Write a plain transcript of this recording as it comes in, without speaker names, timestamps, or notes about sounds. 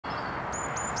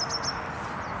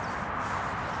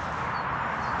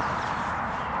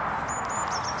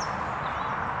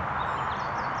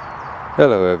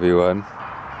Hello everyone,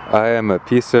 I am a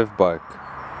piece of bark.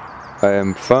 I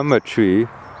am from a tree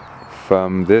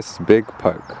from this big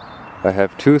park. I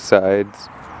have two sides,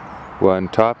 one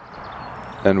top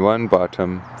and one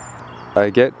bottom. I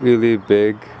get really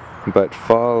big but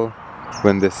fall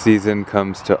when the season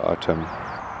comes to autumn.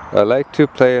 I like to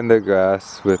play in the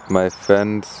grass with my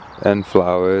friends and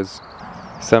flowers.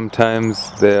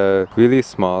 Sometimes they're really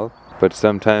small, but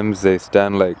sometimes they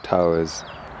stand like towers.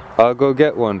 I'll go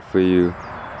get one for you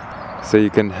so you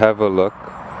can have a look,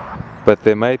 but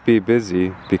they might be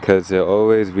busy because they're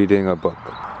always reading a book.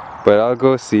 But I'll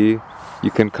go see.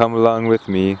 You can come along with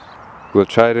me. We'll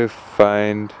try to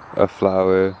find a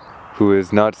flower who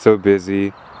is not so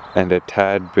busy and a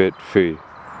tad bit free.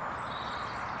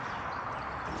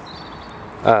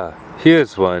 Ah,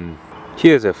 here's one.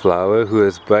 Here's a flower who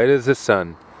is bright as the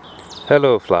sun.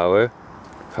 Hello, flower.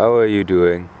 How are you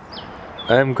doing?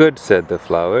 I'm good, said the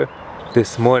flower.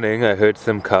 This morning I heard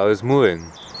some cows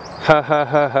mooing. Ha ha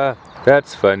ha ha.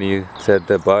 That's funny, said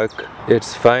the bark.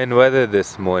 It's fine weather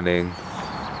this morning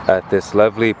at this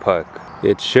lovely park.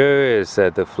 It sure is,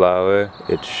 said the flower.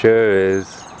 It sure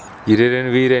is. You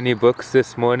didn't read any books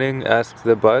this morning? Asked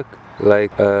the bark.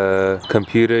 Like a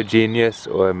computer genius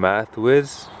or math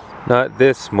whiz? Not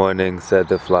this morning, said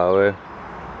the flower.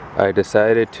 I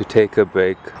decided to take a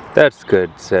break. That's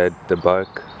good, said the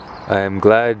bark. I am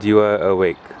glad you are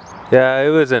awake. Yeah, it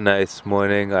was a nice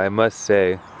morning, I must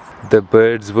say. The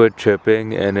birds were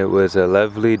chirping and it was a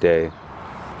lovely day.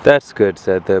 That's good,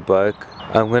 said the bark.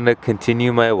 I'm gonna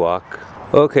continue my walk.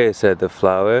 Okay, said the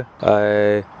flower.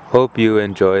 I hope you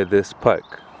enjoy this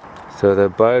park. So the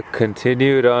bark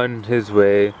continued on his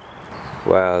way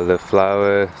while the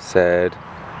flower said,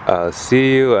 I'll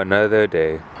see you another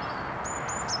day.